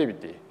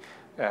conductivity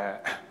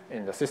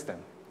in the system,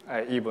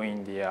 even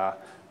in the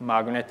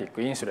magnetic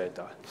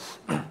insulator.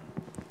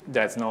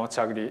 There's no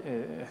charge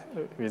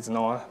with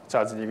no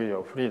charge degree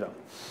of freedom.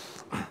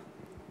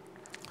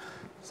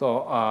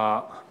 So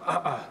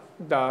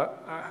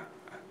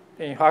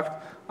in fact,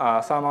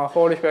 thermal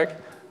Hall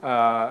effect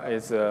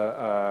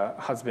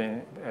has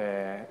been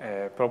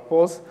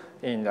proposed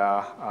in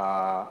the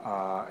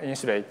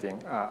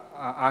insulating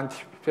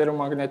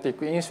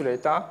antiferromagnetic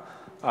insulator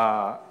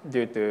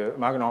due to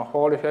Magnum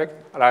Hall effect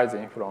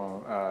arising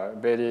from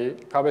Berry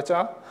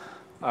curvature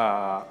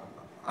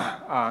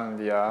and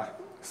the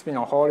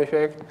spin-on Hall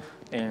effect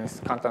in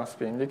quantum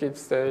spin liquid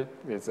state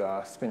with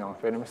a spin-on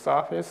film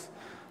surface,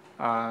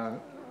 and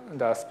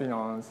the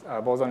spin-ons,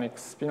 bosonic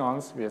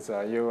spin-ons with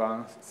a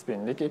U1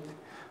 spin liquid.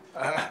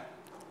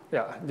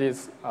 Yeah,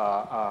 these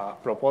are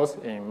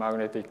proposed in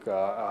magnetic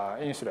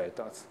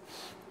insulators.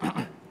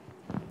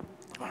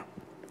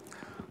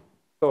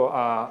 So,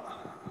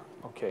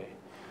 okay.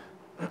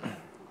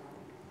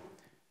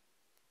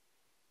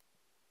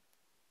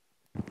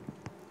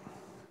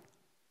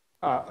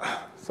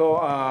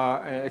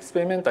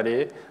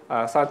 Experimentally,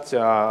 such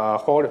a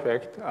Hall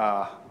effect,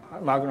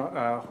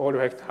 Hall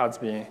effect has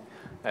been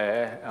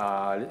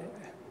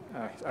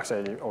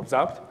actually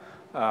observed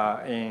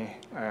in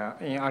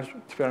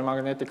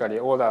antiferromagnetically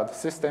ordered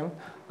system.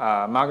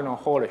 Magnum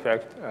Hall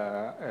effect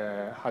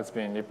has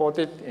been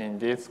reported in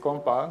this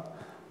compound.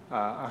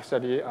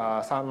 Actually,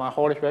 thermal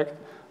Hall effect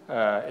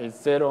is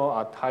 0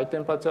 at high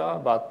temperature,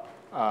 but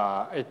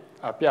it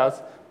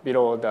appears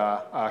below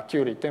the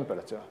Curie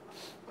temperature.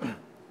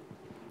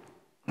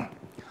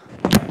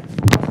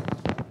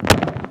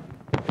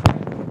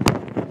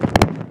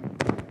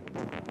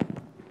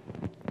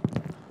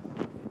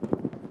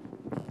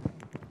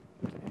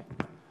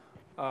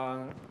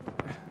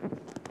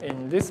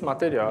 In this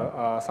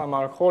material,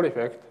 thermal Hall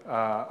effect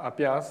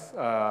appears,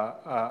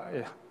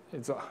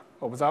 it's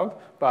observed,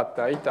 but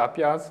it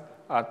appears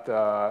at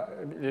a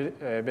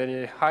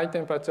very high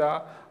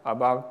temperature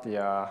above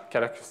the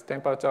characteristic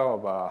temperature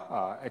of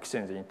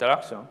exchange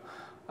interaction,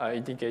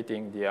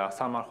 indicating the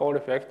thermal Hall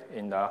effect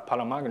in the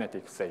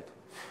paramagnetic state.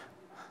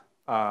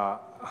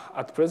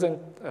 at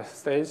present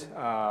stage,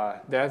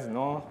 there is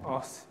no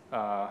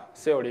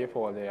theory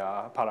for the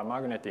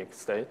paramagnetic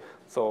state,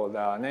 so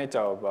the nature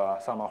of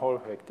thermal Hall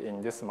effect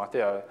in this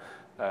material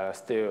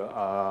still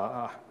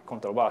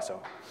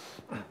controversial.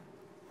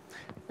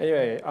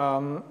 Anyway,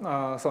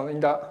 so in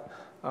the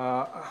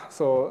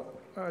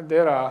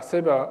there are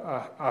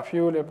several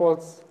few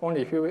reports,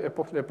 only few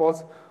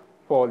reports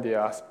for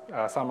the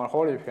thermal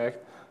Hall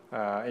effect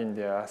in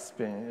the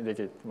spin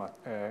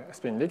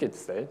liquid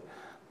state.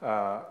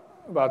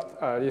 But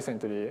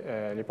recently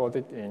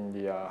reported in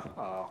the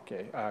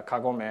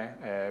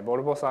Kagome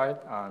Volvo site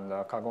and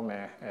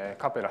Kagome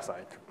Capella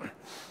site.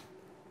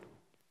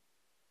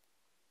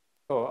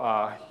 So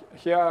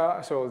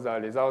here shows the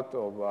result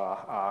of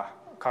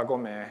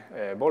Kagome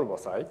Volvo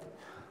site.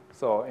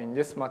 So in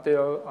this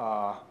material,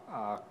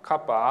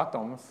 copper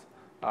atoms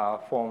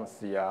forms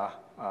the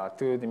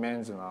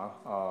two-dimensional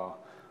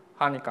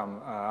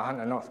honeycomb,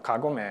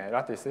 Kagome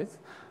lattices,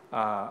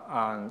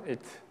 and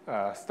it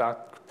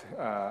stacked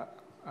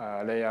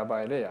layer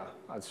by layer,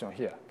 as shown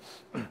here.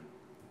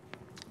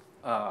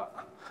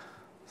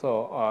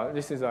 So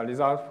this is a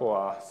result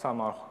for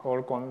thermal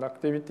Hall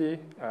conductivity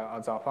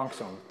as a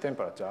function of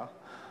temperature.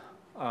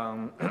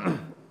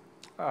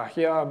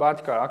 Here,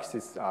 vertical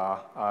axes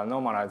are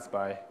normalized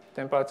by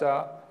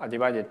temperature,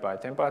 divided by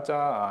temperature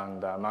and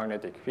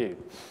magnetic field.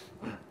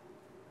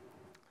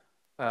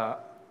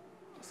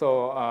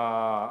 So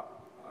I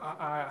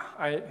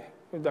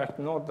would like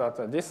to note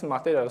that this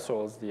material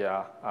shows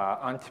the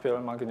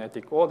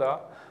antiferromagnetic order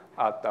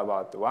at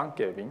about 1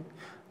 Kelvin,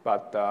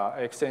 but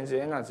exchange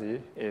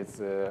energy is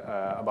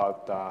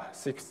about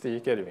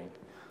 60 Kelvin.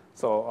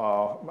 So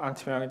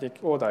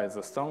antiferromagnetic order is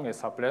strongly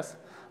suppressed,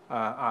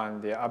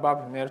 and the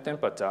above Nel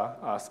temperature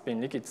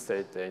spin liquid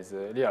state is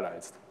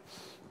realized.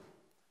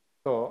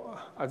 So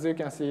as you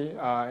can see,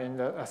 in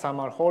the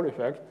thermal Hall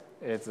effect,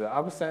 it's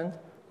absent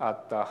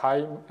at the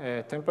high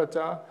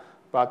temperature,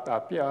 but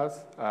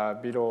appears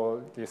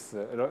below this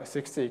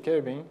 60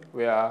 Kelvin,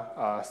 where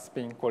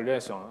spin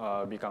correlation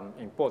become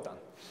important.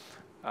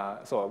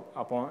 So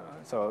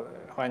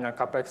final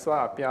kappa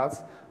XY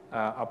appears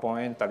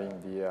upon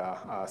entering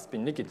the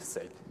spin liquid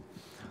state.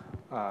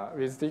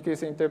 With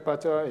decreasing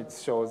temperature, it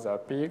shows a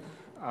peak,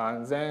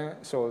 and then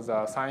shows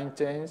a sign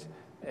change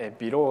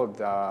below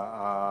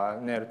the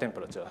Nel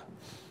temperature.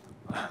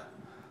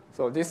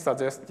 So this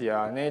suggests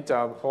the nature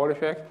of Hall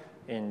effect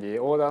in the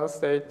ordered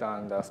state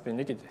and the spin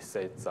liquid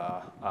states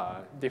are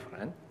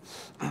different.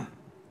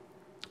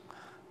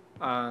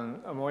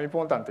 And more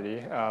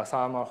importantly,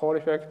 thermal Hall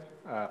effect,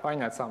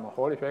 finite thermal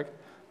Hall effect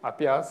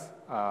appears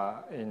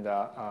in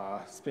the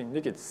spin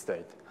liquid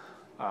state.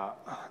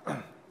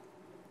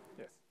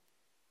 Yes.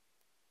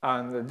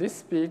 And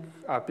this peak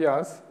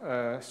appears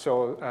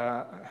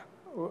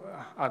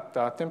at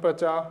the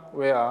temperature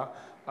where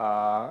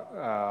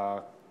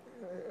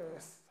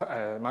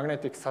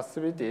magnetic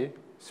susceptibility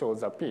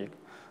shows a peak.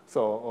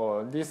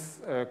 So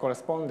this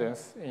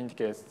correspondence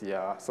indicates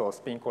the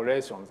spin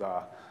correlations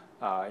are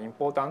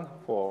important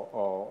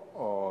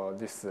for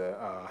this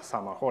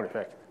thermal Hall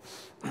effect.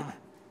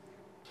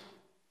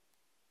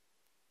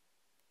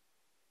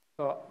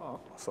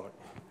 Sorry.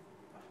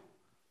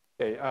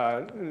 Okay,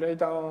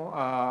 later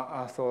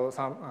on,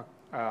 some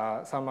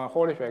thermal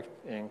Hall effect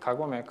in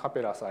Kagome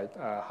Capella site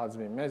has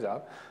been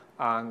measured,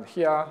 and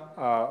here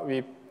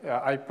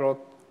I plot.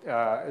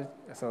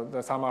 So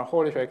the thermal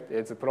Hall effect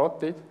is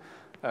plotted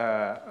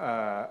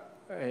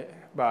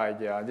by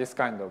this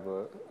kind of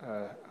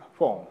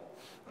form.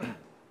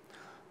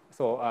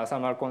 So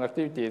thermal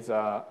conductivity is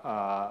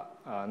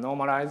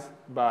normalized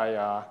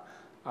by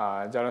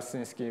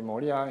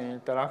Jaroszynski-Moria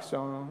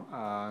interaction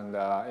and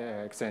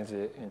exchange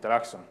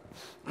interaction.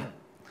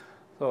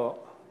 So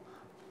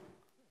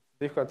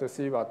difficult to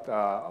see, but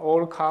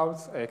all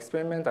curves,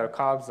 experimental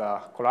curves,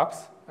 are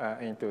collapsed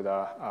into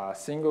the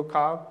single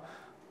curve.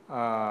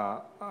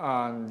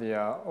 And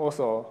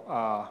also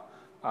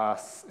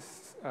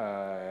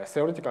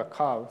theoretical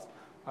curves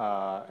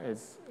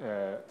is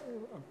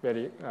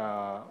very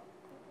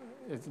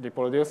it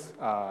reproduce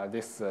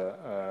this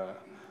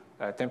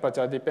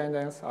temperature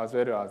dependence as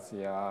well as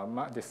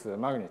this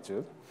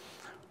magnitude.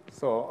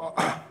 So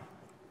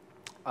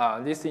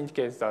this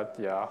indicates that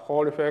the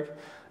Hall effect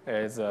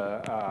is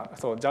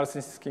so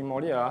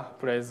Jaroszynski-Moria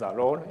plays a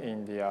role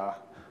in the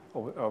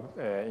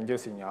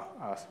inducing a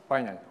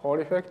finite Hall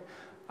effect.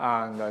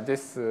 And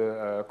this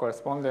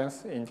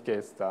correspondence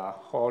indicates the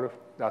Hall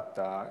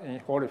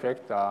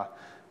effect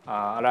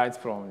arises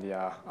from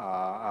the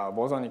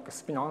bosonic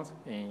spin-ons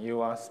in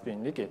UR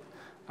spin liquid,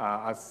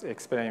 as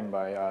explained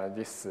by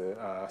this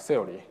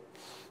theory.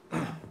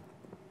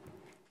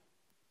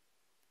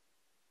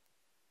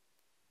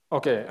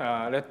 Okay,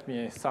 let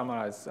me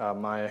summarize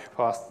my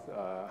first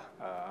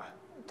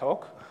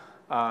talk.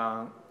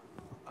 I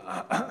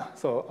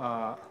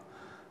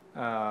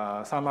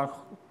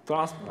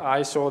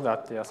showed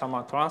that the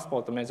thermal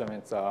transport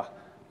measurements are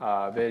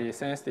very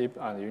sensitive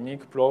and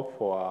unique probe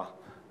for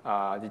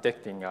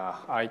detecting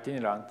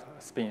itinerant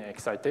spin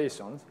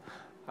excitations.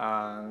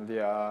 And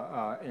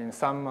in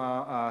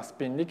some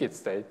spin liquid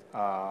state,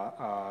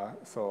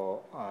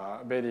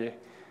 very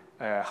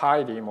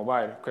highly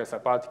mobile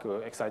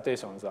quasiparticle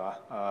excitations are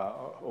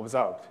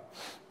observed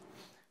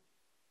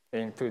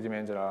in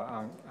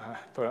two-dimensional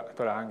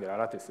triangular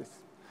lattices.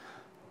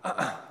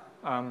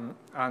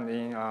 And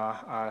in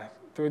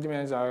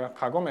two-dimensional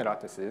Kagome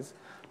lattices,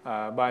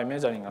 by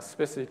measuring a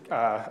specific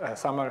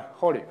thermal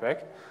Hall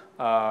effect,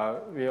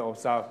 we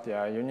observed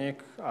the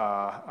unique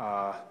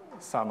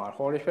thermal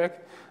Hall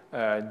effect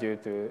due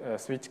to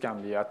which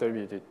can be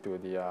attributed to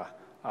the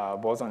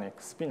bosonic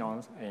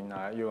spin-ons in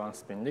U1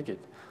 spin liquid.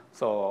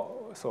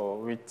 So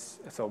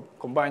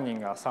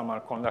combining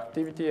thermal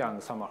conductivity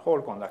and thermal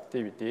Hall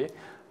conductivity,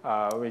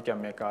 we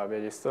can make a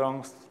very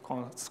strong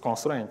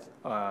constraint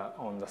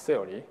on the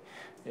theory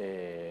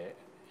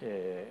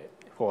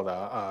for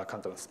the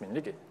quantum spin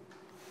liquid.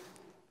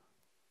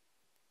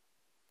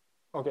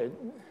 Okay.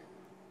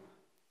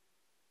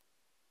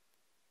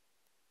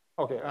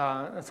 Okay.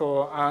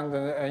 And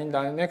in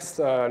the next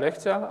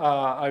lecture,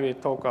 I will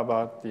talk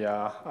about the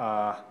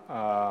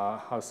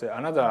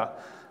another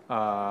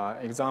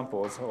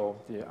examples of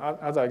the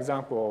other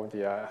example of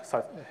the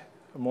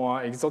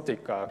more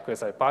exotic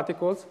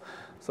quasiparticles.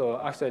 So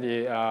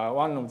actually,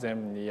 one of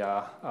them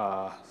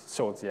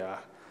shows the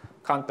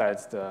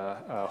quantized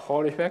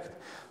Hall effect,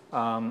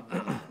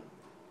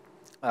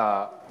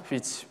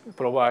 which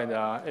provide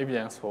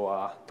evidence for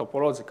a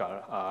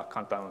topological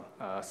quantum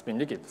spin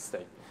liquid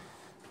state.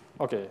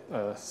 Okay,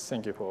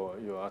 thank you for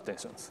your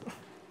attention.